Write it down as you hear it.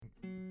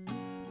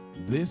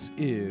This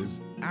is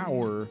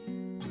our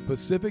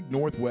Pacific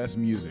Northwest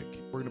Music.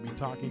 We're going to be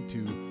talking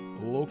to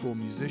local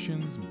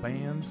musicians,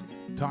 bands,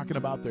 talking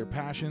about their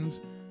passions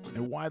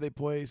and why they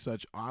play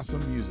such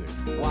awesome music.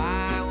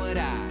 Why would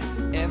I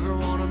ever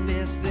want to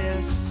miss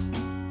this?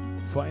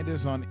 Find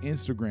us on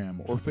Instagram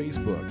or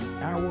Facebook,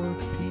 our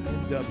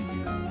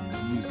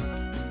PNW Music,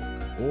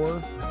 or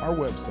our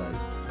website,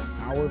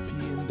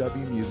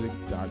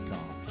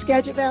 ourpnwmusic.com.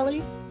 Skagit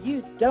Valley,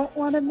 you don't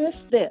want to miss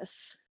this.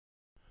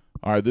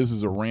 All right, this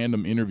is a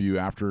random interview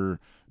after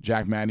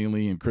Jack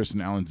Mattingly and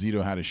Kristen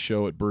Alanzito had a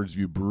show at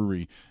Birdsview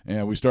Brewery,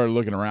 and we started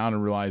looking around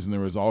and realizing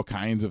there was all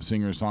kinds of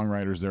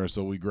singer-songwriters there,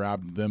 so we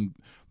grabbed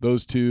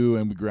those two,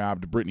 and we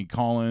grabbed Brittany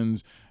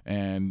Collins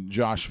and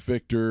Josh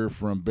Fichter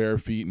from Bare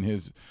Feet and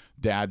his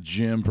dad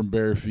Jim from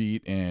Bare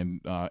Feet, and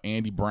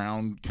Andy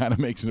Brown kind of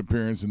makes an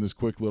appearance in this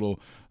quick little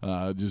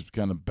just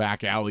kind of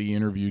back alley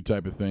interview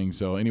type of thing.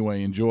 So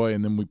anyway, enjoy,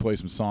 and then we play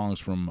some songs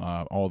from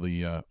all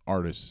the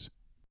artists.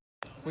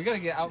 We got to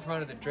get out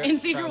front of the dress. In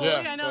Cedar Woolley,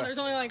 Yeah. I know there's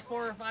only like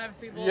 4 or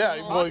 5 people. Yeah,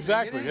 involved. well,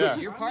 exactly, yeah.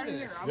 You're part of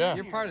this. Yeah.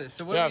 You're part of this.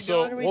 So what Yeah, are we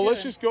so, doing? well,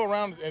 let's just go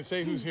around and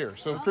say who's here.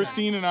 So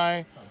Christine and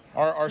I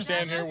are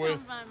standing here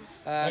with,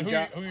 and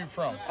who are you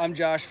from? I'm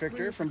Josh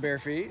Fichter from Bare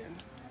Feet.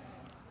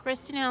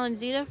 Kristen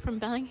Alanzito from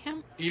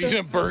Bellingham. Eating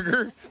a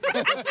burger?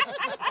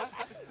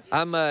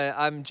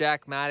 I'm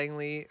Jack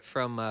Mattingly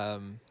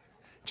from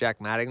Jack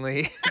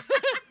Mattingly.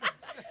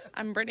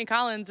 I'm Brittany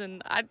Collins,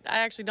 and I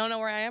actually don't know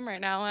where I am right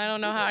now. I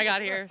don't know how I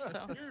got here. So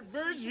You're in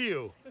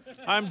Birdsview.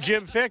 I'm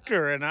Jim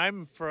Fichter, and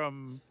I'm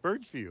from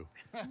Birdsview.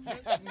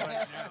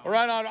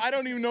 Right on. I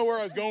don't even know where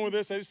I was going with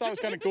this. I just thought it was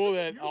kind of cool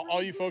that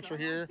all you folks were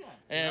here.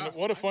 And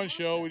what a fun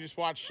show. We just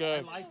watched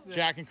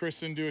Jack and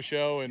Kristen do a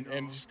show, and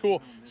just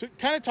cool. So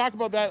kind of talk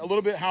about that a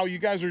little bit, how you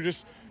guys are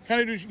just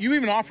kind of you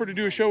even offered to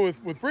do a show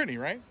with Brittany,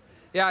 right?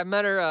 Yeah, I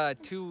met her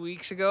 2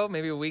 weeks ago,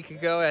 maybe a week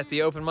ago, at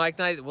the open mic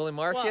night at Willie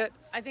Market. well,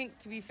 I think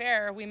to be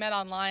fair, we met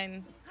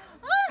online.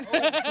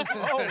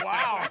 Oh,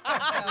 wow.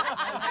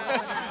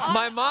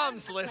 My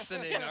mom's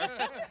listening.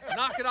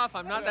 Knock it off.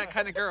 I'm not that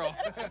kind of girl.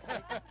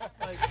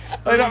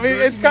 I mean,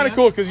 it's kind of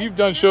cool because you've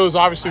done shows,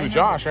 obviously, with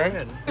Josh, right?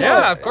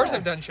 Yeah, of course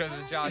I've done shows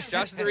with Josh.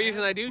 Josh is the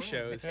reason I do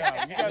shows.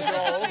 Yeah, you guys are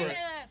all over it.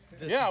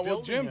 Yeah,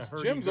 well,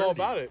 Jim's all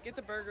about it. Get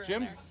the burger.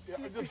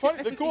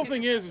 The cool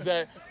thing is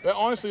that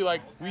honestly,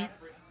 like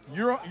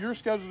you're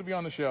scheduled to be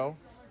on the show.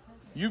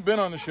 You've been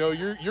on the show.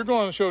 You're going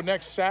on the show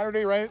next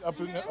Saturday, right? Up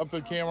at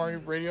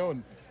KMR Radio,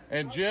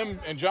 and Jim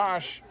and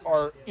Josh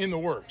are in the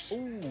works.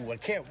 Ooh, I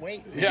can't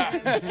wait. Yeah.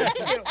 I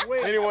can't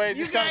wait. Anyway, you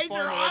just kind guys of fun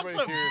are that awesome.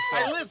 everybody's here. So.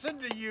 I listen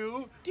to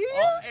you. Do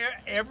you?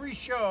 Every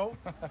show.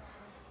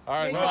 All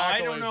right, Well, no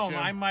I don't accolades, know. Jim.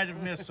 I might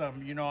have missed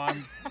some. You know,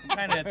 I'm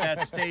kind of at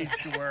that stage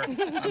to where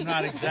I'm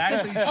not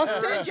exactly sure. I'll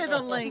send you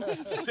the links.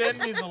 Send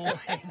me the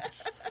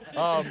links.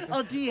 I'll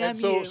DM And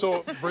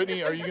so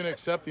Brittany, are you going to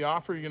accept the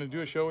offer? Are you going to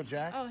do a show with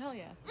Jack? Oh hell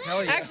yeah!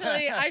 Hell yeah.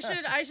 Actually,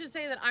 I should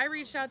say that I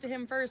reached out to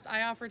him first.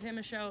 I offered him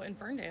a show in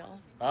Ferndale.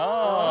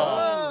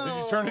 Oh. Did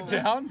you turn it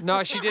down?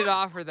 No, she did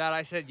offer that.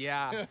 I said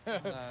yeah. Is I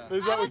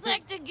that would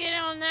like to get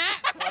on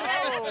that.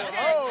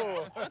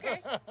 Oh.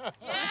 Okay.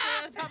 Yeah.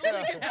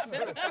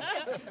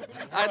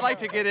 I'd like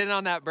to get in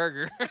on that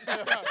burger.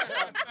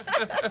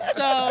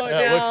 So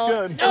Yeah, it looks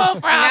good. No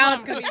problem. Now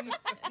it's gonna be.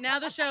 Now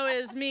the show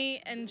is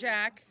me and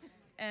Jack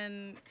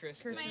and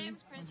Kristen. My name's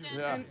Kristen.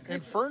 Yeah, in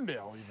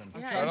Ferndale even.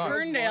 Yeah, Right in on.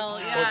 Ferndale. Cool.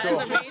 Yeah,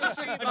 it's a Main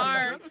Street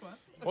bar.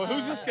 Well,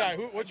 who's this guy?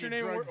 What's your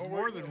name? drugs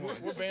more than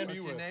what once. band are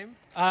What's you your with?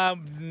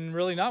 name?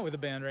 Really not with a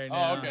band right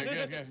now. Oh, okay,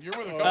 good. You're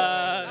with a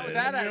couple. With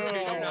that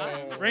attitude, you're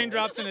not.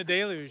 Raindrops in a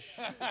deluge.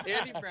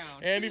 Andy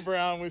Brown. Andy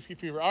Brown, Whiskey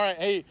Fever. All right,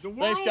 hey,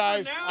 thanks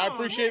guys. I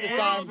appreciate the Andy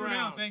time.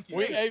 Brown. Thank you.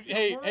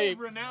 Hey.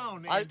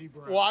 World-renowned I Andy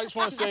Brown. well, I just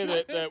want to say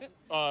that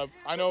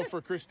I know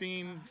for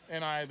Christine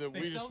and I that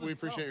we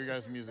appreciate your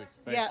guys' music.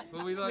 Thanks. Yeah,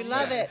 Well, we you love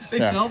guys. it. They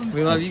sell them.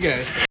 We love you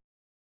guys.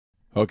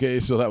 Okay,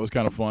 so that was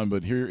kind of fun,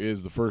 but here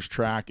is the first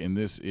track, and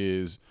this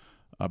is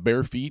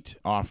Bare Feet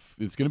off.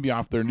 It's going to be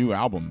off their new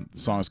album. The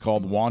song is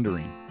called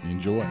Wandering.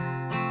 Enjoy.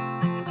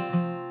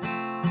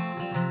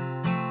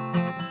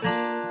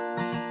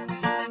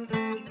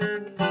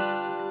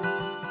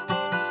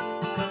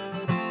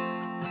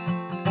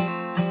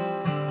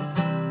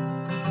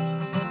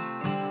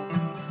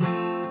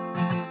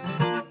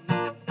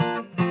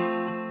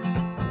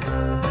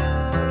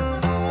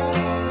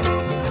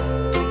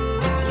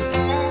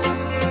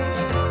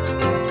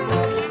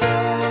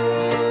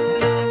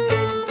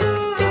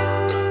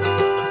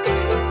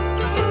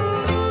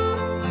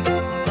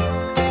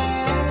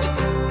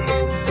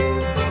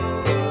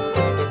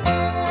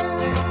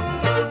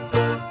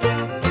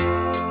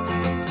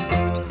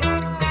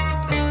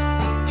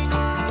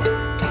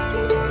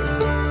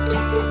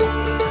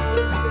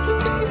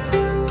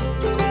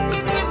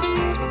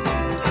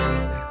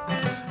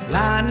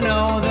 I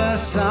know the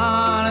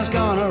sun is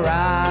gonna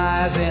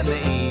rise in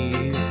the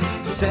east,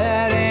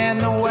 set in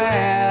the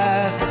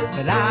west,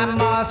 but I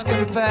must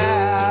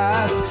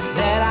confess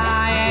that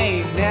I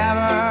ain't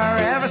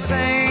never ever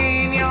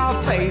seen your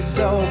face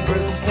so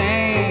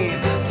pristine,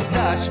 just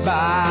touched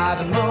by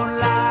the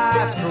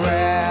moonlight's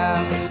caress.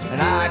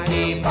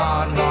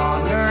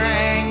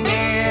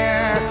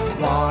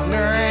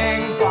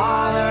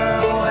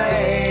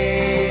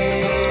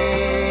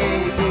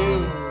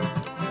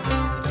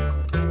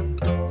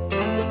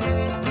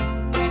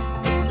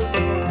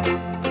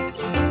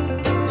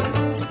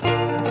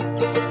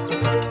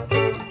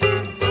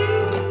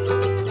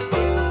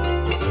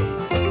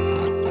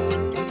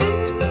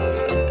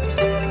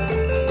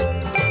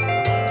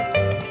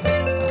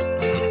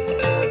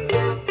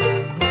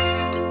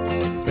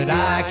 but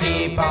I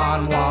keep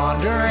on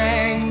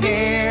wandering,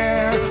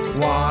 dear,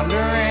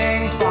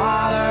 wandering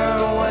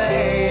farther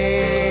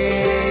away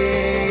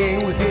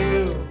with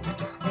you.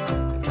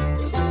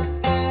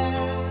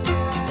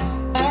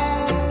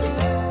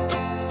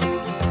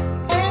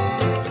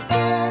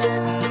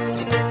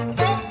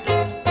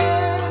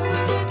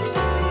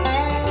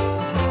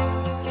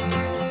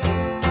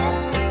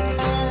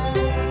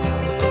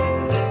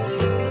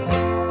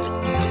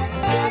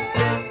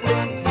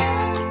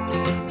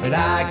 But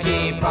I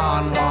keep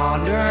on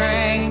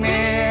wandering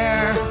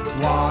near,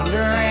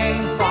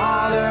 wandering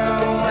farther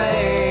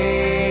away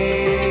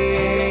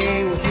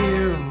with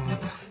you.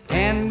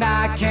 And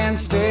I can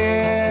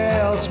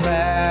still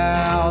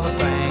smell the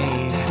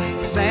faint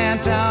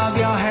scent of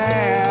your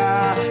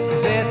hair,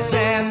 'cause it's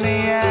in the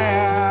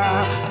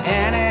air.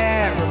 And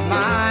it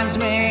reminds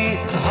me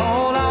to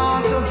hold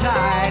on so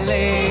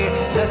tightly.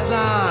 The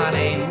sun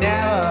ain't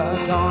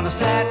never gonna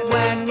set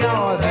when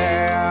you're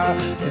there,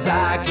 'cause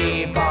I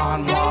keep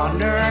on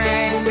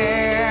wandering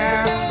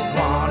there,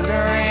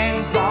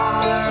 wandering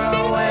farther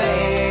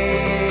away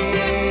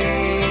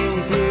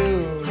with you.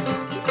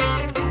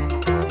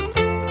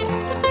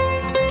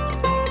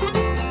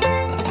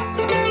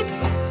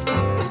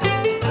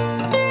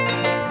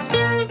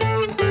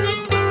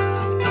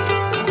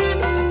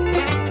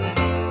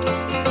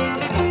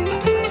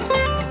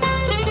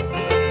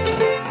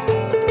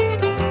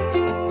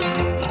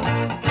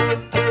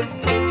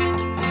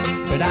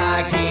 But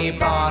I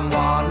keep on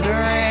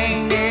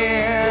wandering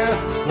near,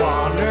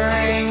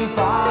 wandering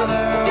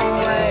farther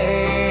away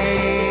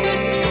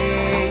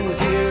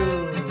with you.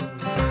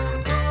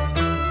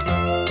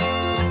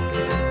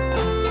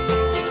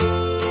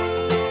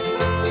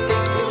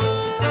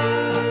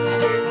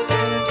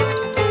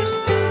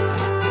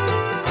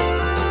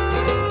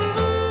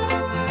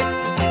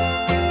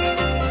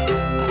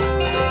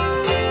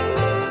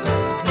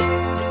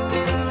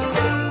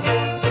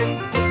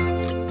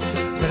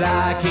 But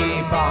I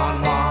keep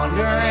on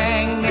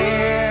wandering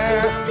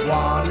near,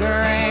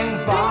 wandering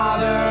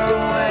farther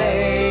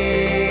away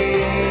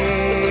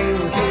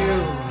with you.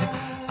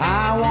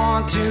 I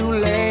want to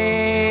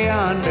lay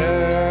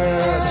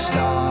under the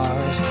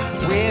stars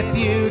with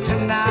you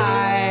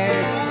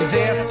tonight, 'cause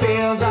it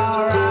feels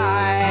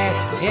alright.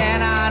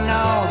 And I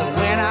know that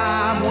when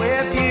I'm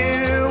with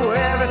you,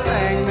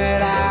 everything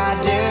that I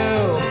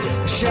do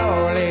is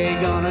surely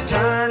gonna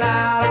turn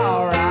out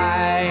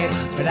alright.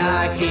 But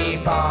I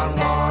keep on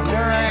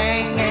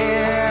wandering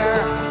near,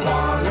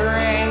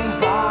 wandering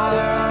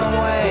farther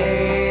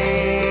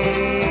away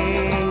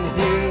with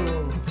you.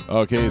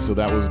 Okay, so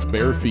that was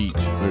Bare Feet,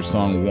 their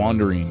song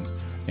Wandering.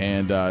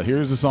 And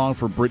here's a song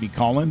for Brittany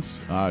Collins.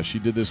 She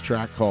did this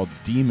track called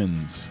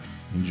Demons.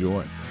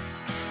 Enjoy.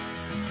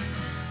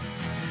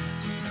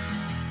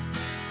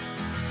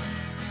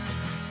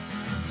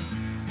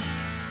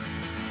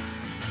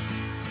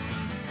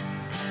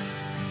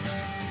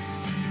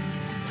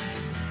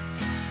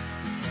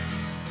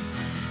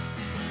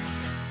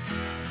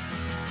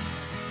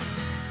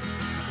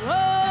 Oh,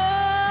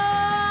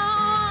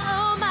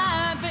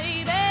 my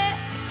baby,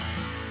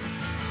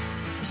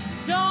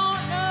 don't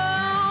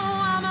know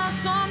why my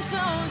song's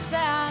so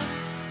sad.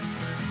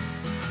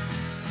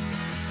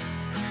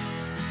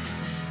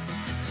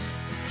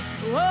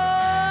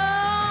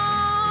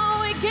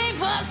 Whoa, it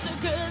gave us a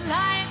good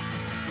life.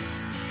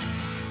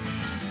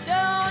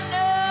 Don't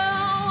know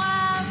why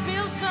I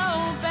feel so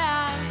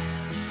bad.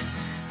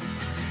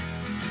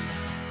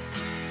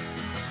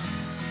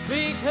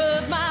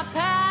 Because my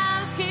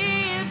past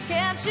keeps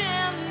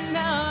catching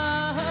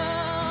up.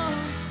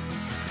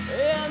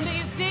 And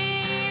these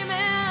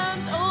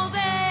demons, oh,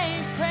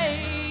 they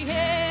pray,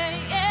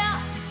 yeah.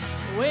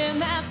 When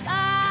that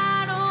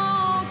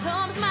battle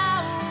comes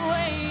my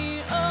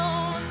way,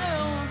 oh no.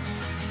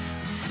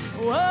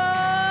 Whoa,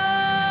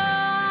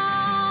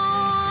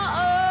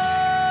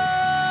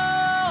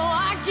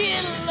 I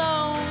get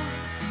low.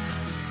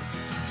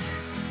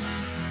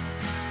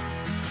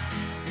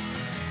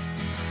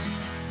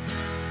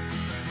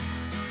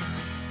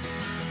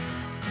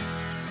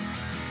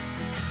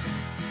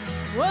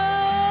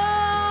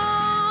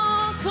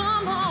 Whoa,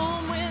 come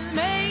home with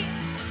me,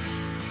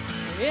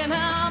 and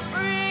I'll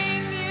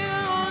bring you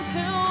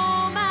to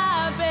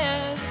my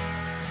bed.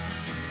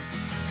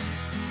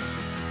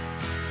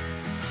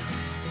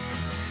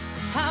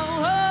 I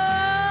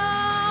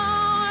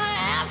won't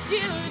ask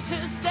you to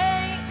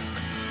stay,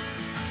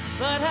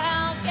 but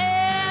I'll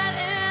get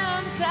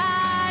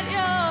inside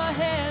your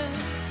head.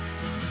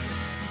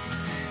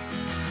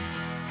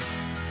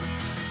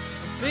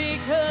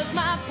 Because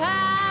my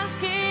past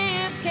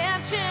keeps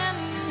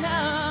catching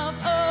up,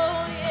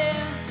 oh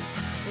yeah.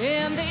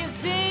 And these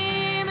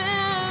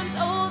demons,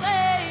 oh,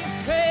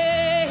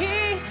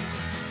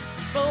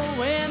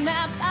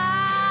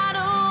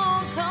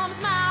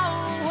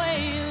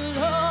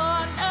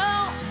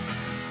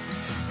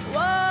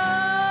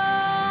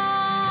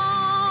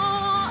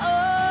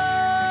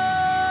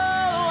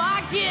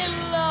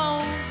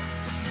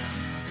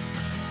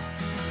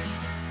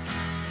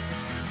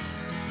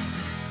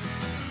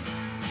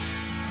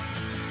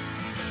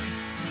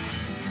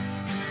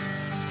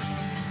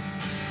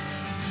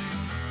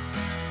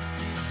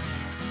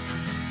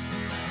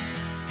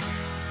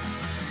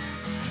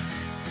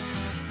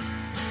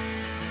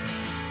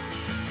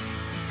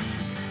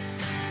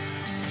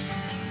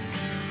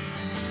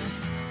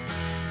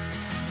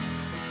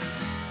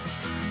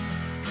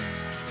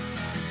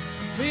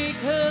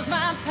 because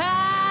my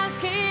past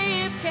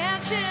keeps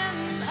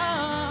catching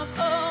up.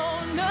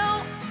 Oh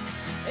no,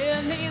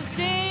 and these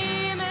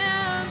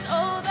demons,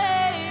 oh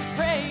they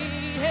pray.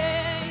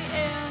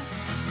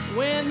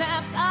 When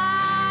that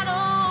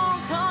bottle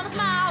comes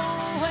my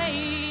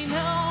way,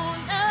 no,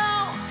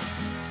 no.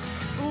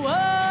 Whoa,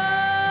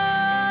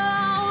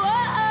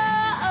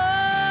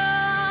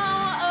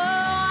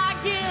 I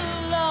get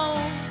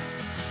alone.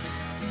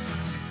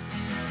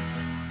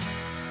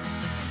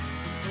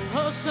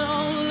 Oh, so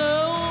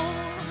low.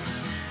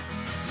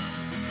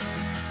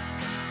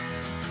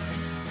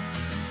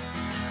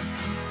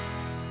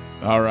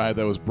 All right,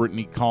 that was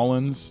Brittany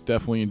Collins.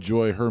 Definitely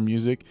enjoy her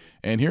music.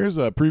 And here's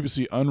a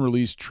previously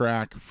unreleased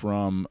track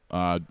from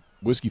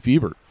Whiskey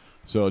Fever.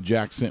 So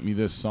Jack sent me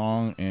this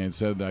song and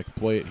said that I could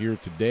play it here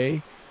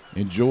today.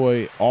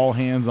 Enjoy All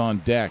Hands on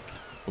Deck.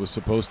 It was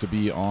supposed to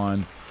be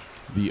on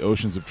the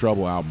Oceans of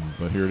Trouble album,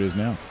 but here it is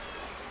now.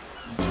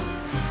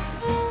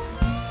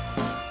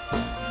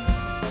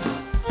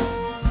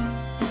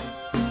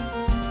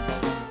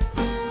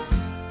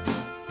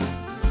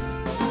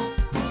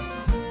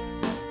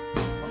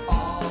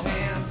 All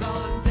hands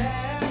on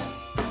deck,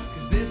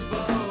 'cause this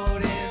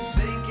boat is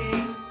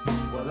sinking.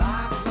 While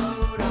I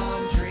float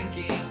on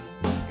drinking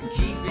and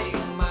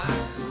keeping my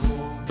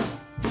cool.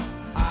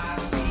 I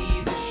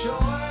see the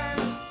shore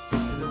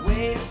and the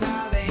waves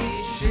how they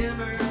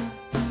shimmer,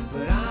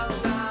 but I'm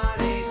not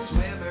a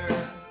swimmer.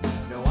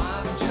 No,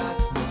 I'm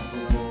just a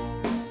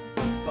fool.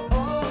 But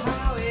oh,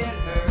 how it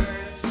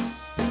hurts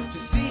to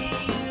see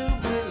you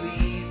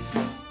believe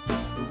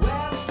the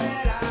webs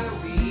that I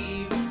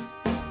weave,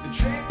 the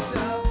tricks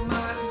up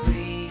my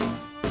sleeve.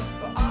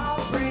 But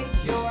I'll break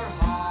your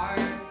heart,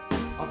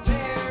 I'll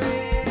tear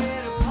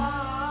it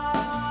apart.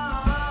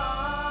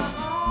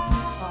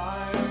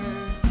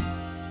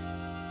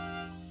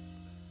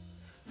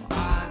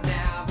 I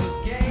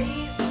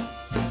navigate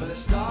for the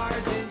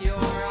stars in your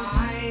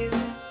eyes,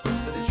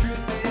 for the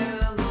truth in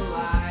the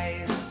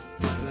lies,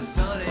 for the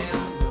sun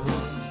and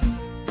moon.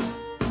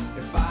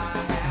 If I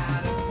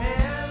had a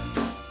pen,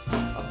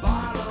 a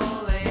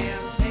bottle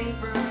and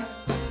paper,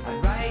 I'd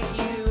write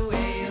you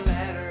a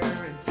letter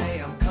and say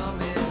I'm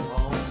coming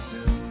home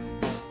soon.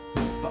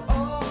 But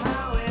oh,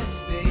 how it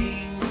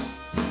stings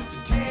to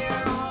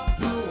tear off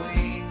the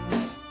wings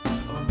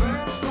of a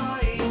bird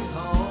flying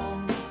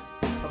home,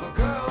 of a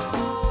girl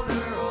on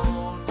her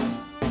own.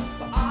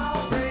 But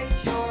I'll break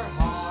your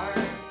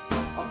heart,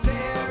 I'll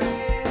tear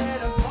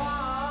it apart.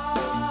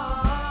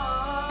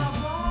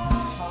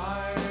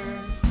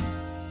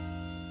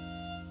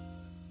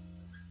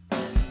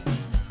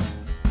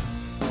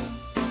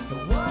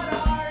 But what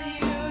are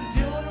you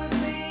doing with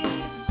me?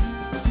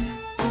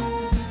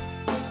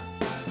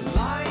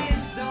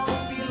 Lions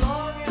don't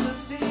belong in the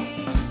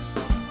sea.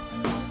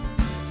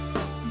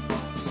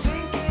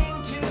 Sinking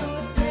to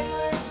a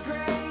sailor's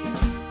grave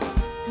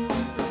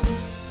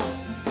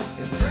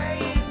and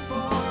praying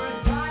for a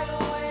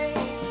tidal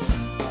wave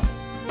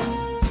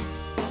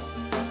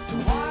to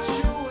wash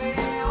away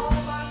all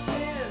my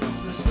sins,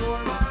 the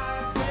storm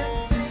I've been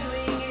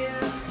sailing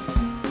in.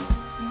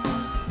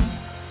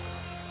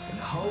 And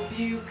I hope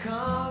you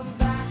come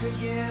back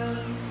again.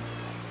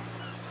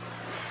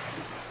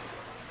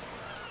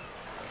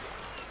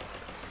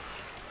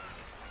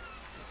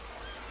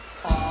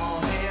 All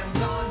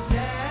hands on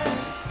deck,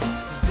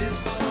 'cause this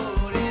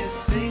boat is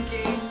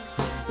sinking.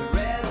 The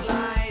red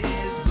light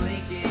is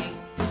blinking,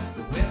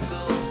 the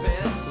whistle's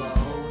been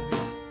blown.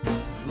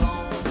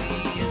 Lonely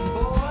and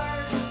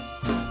bored,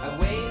 I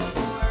wait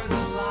for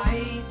the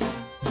light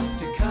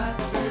to cut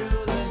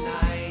through the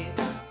night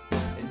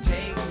and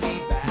take me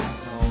back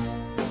home.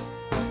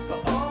 But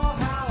oh,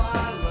 how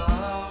I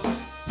love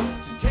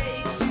to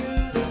take to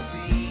the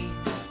sea,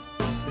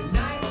 the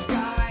night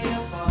sky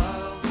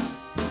above,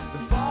 the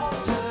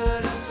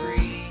falsehood of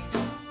free.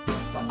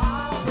 But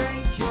I'll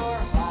break your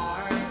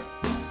heart,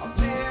 I'll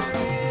tear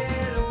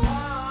it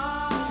apart.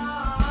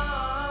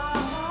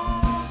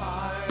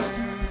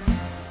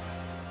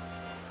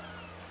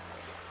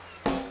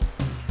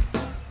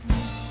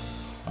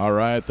 All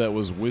right, that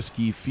was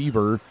Whiskey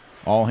Fever,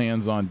 All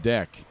Hands on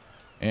Deck.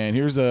 And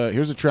here's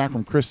a track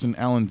from Kristen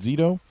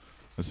Alanzito,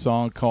 a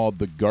song called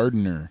The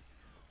Gardener.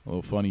 A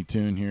little funny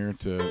tune here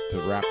to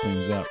wrap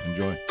things up.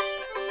 Enjoy.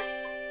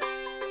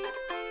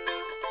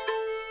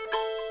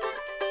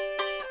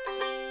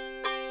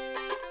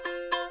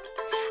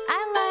 I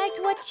liked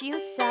what you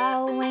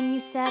saw when you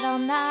said I'll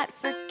not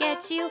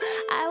forget you.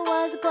 I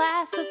was a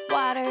glass of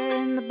water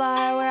in the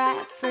bar where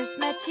I first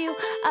met you.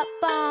 Up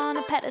on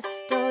a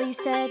pedestal, you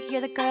said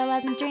you're the girl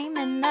I've been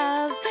dreaming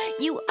of.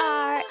 You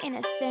are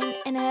innocent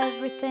in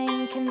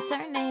everything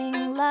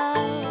concerning love.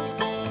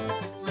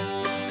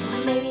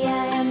 Maybe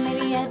I am,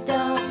 maybe I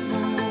don't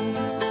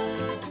know.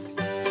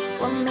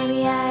 Well,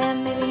 maybe I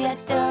am, maybe I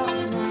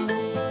don't know.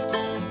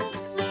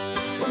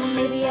 Well,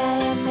 maybe I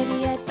am,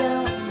 maybe I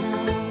don't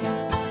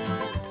know.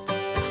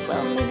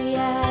 Well, maybe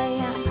I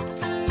am.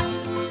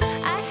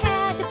 I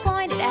had to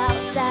point it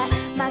out that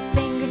my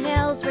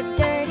fingernails were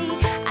dirty.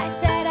 I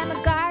said I'm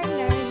a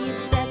gardener. You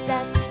said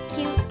that's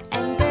cute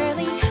and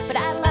girly.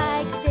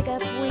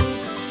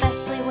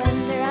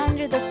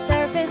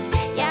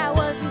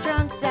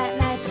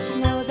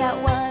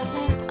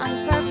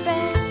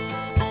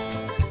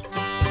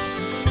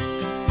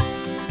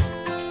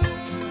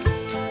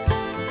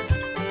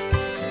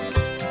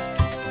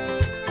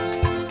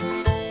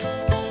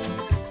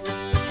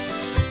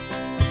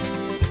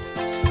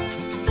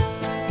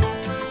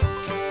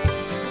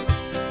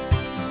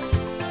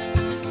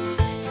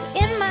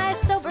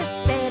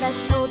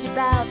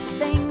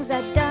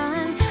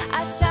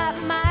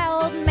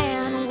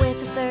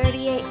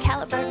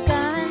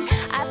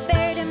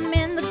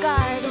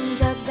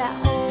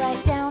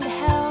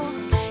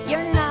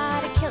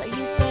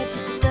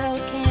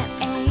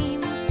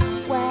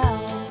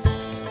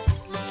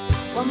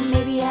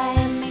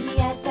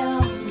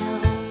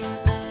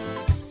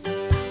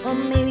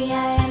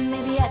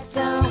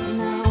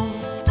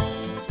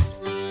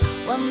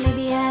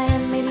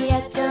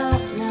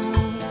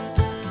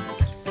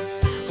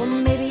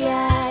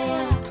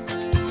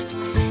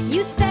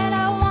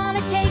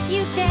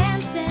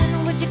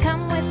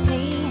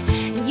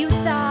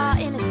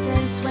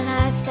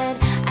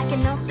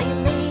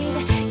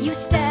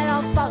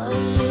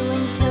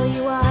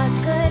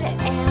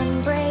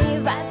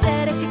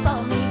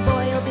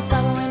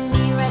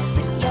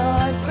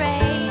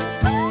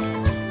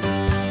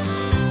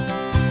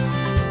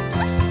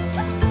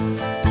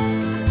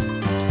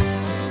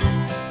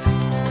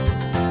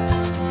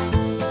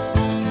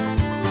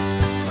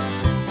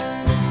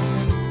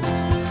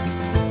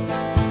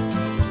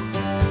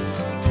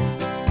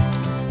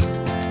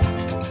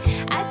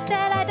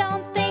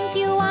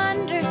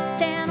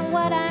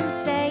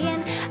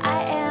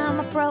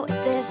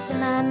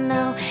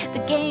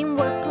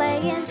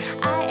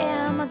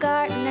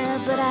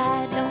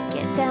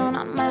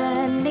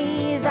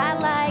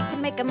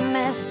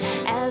 mess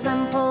as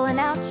I'm pulling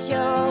out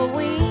your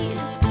weeds.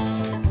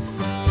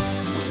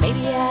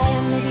 Maybe I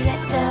am, maybe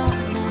I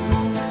don't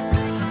know.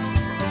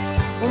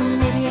 Well,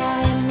 maybe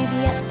I am, maybe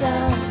I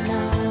don't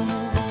know.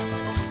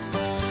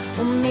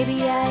 Well,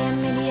 maybe I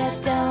am, maybe I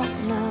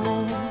don't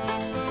know.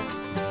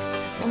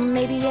 Well,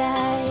 maybe I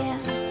am.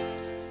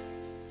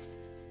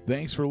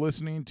 Thanks for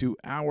listening to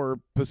our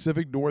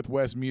Pacific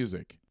Northwest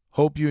music.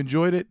 Hope you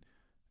enjoyed it.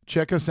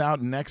 Check us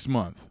out next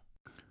month.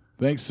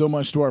 Thanks so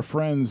much to our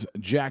friends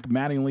Jack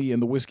Mattingly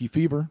and the Whiskey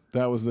Fever.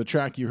 That was the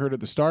track you heard at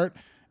the start,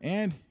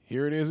 and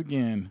here it is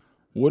again.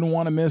 Wouldn't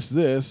want to miss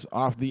this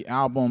off the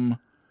album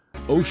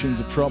Oceans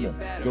of Trouble.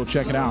 Go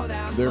check it out.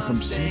 They're from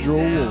Cedro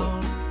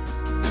Woollet.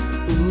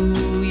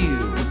 Ooh, you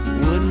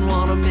wouldn't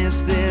want to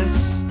miss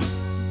this.